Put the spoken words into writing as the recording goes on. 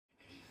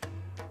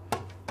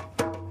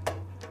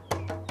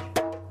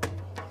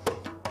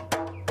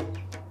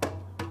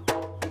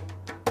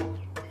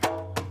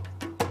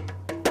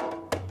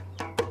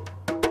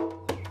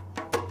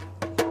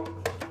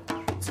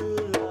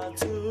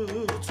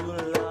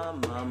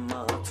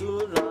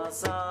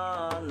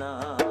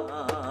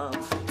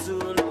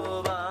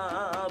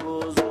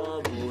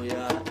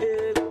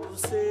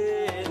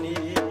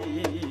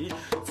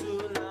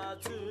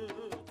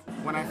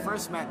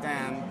first met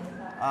Dan,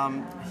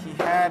 he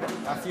had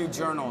a few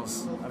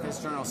journals of his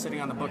journals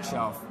sitting on the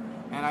bookshelf,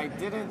 and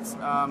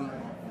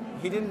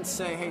he didn't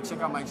say, hey,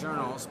 check out my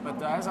journals,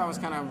 but as I was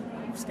kind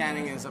of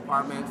scanning his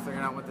apartment, figuring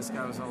out what this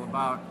guy was all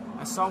about,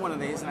 I saw one of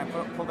these and I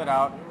pulled it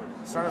out,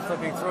 started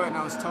flipping through it, and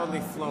I was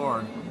totally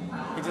floored.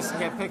 He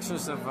had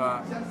pictures of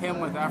him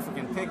with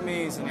African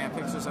pygmies, and he had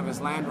pictures of his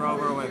Land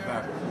Rover with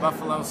a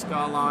buffalo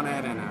skull on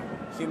it and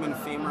a human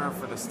femur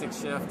for the stick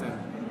shift, and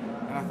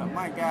I thought,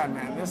 my God,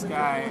 man, this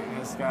guy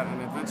has got an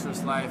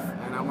adventurous life,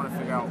 and I want to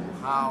figure out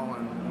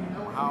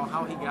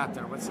how he got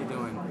there, what's he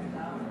doing,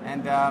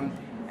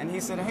 and he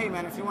said, hey,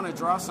 man, if you want to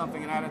draw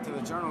something and add it to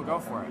the journal, go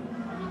for it.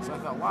 So I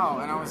thought, wow,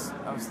 and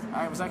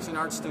I was actually an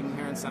art student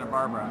here in Santa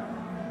Barbara,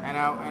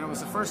 and it was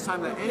the first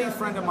time that any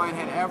friend of mine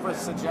had ever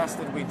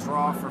suggested we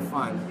draw for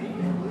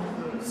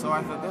fun. So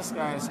I thought, this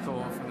guy is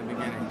cool from the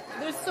beginning.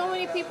 There's so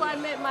many people I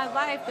met in my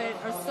life that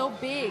are so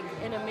big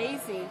and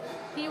amazing.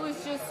 He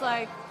was just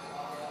like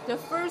the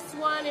first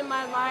one in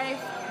my life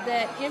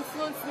that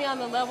influenced me on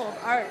the level of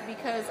art,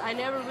 because I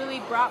never really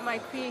brought my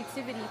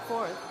creativity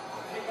forth.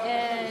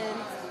 And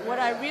what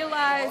I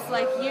realized,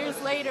 like, years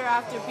later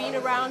after being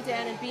around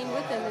Dan and being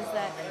with him, is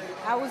that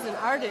I was an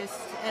artist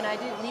and I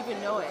didn't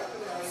even know it.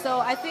 So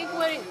I think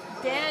what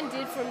Dan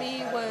did for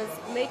me was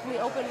make me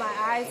open my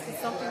eyes to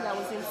something that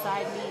was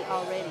inside me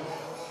already.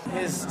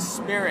 His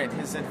spirit,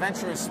 his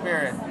adventurous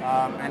spirit,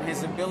 and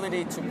his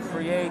ability to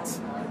create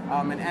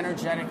an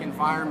energetic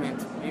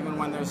environment, even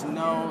when there's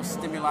no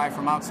stimuli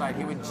from outside,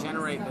 he would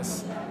generate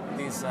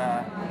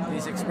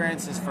these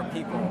experiences for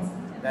people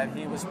that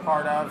he was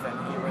part of, and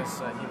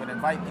he would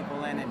invite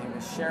people in, and he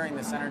was sharing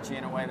this energy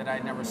in a way that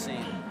I'd never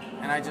seen,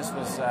 and I just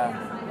was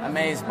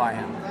amazed by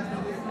him.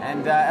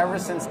 And ever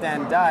since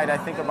Dan died, I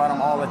think about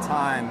him all the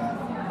time.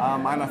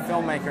 I'm a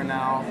filmmaker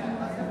now,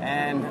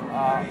 and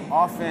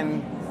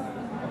often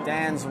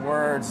Dan's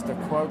words, the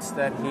quotes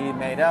that he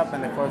made up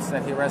and the quotes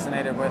that he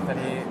resonated with, that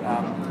he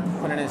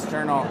put in his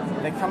journal,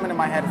 they come into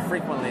my head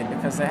frequently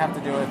because they have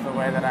to do with the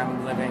way that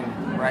I'm living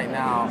right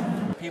now.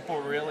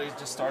 People really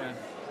just started,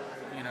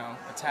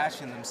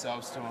 attaching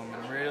themselves to him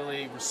and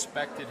really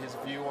respected his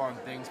view on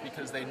things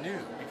because they knew.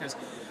 Because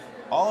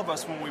all of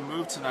us, when we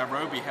moved to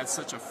Nairobi, had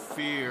such a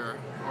fear,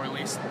 or at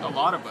least a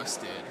lot of us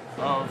did,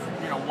 of,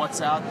 what's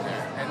out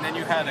there. And then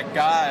you had a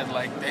guy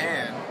like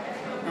Dan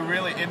who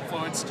really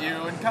influenced you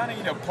and kind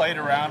of, played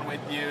around with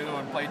you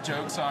and played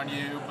jokes on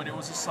you, but it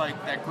was just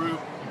like that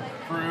group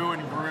grew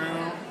and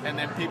grew, and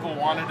then people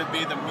wanted to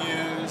be the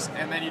muse,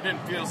 and then you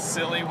didn't feel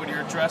silly when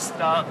you're dressed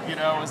up, it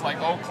was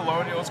like old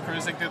colonials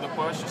cruising through the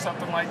bush or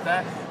something like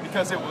that,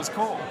 because it was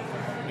cool.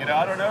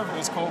 I don't know if it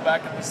was cool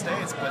back in the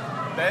States, but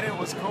then it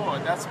was cool,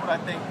 and that's what I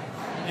think.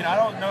 I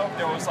don't know if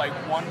there was like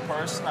one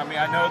person. I mean,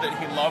 I know that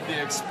he loved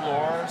the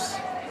Explorers,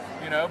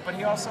 but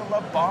he also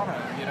loved Bono,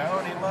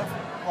 and he loved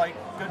like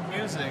good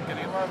music, and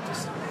he loved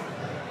just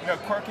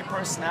quirky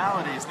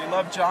personalities, and he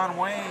loved John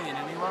Wayne,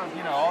 and he loved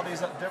all these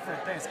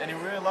different things, and he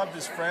really loved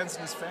his friends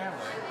and his family.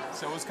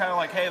 So it was kind of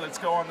like, hey, let's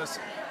go on this,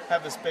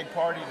 have this big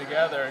party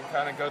together, and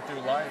kind of go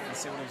through life and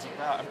see what it was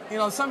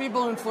about. Some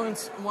people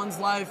influence one's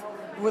life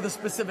with a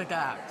specific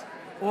act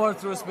or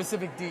through a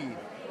specific deed.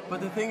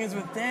 But the thing is,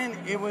 with Dan,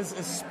 it was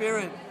a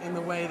spirit in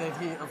the way that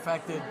he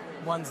affected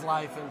one's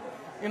life. And,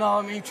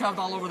 he traveled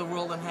all over the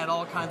world and had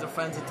all kinds of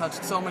friends and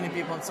touched so many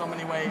people in so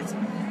many ways.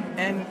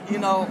 And,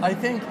 I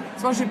think,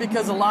 especially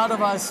because a lot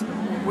of us,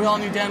 we all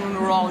knew Dan when we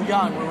were all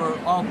young. We were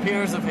all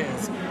peers of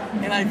his.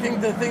 And I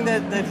think the thing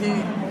that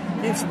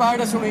he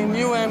inspired us when we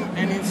knew him,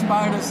 and he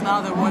inspired us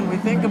now that when we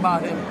think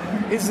about him,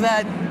 is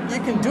that you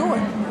can do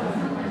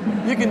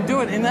it. You can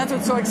do it, and that's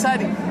what's so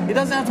exciting. It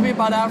doesn't have to be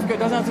about Africa. It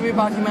doesn't have to be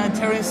about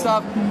humanitarian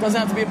stuff. It doesn't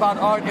have to be about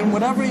art. And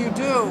whatever you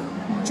do,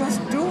 just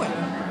do it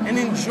and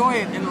enjoy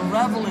it and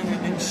revel in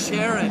it and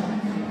share it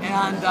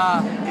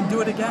and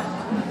do it again.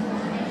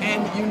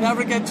 And you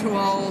never get too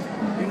old.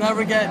 You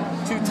never get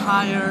too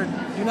tired.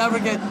 You never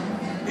get,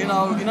 you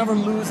never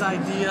lose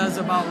ideas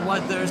about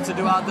what there's to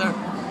do out there.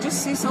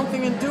 Just see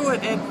something and do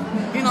it. And,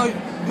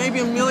 maybe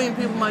a million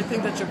people might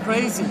think that you're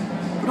crazy,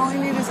 but all you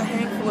need is a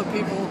handful of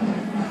people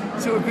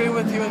to agree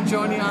with you and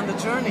join you on the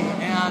journey.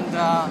 And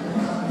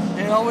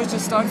it always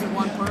just starts with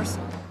one person.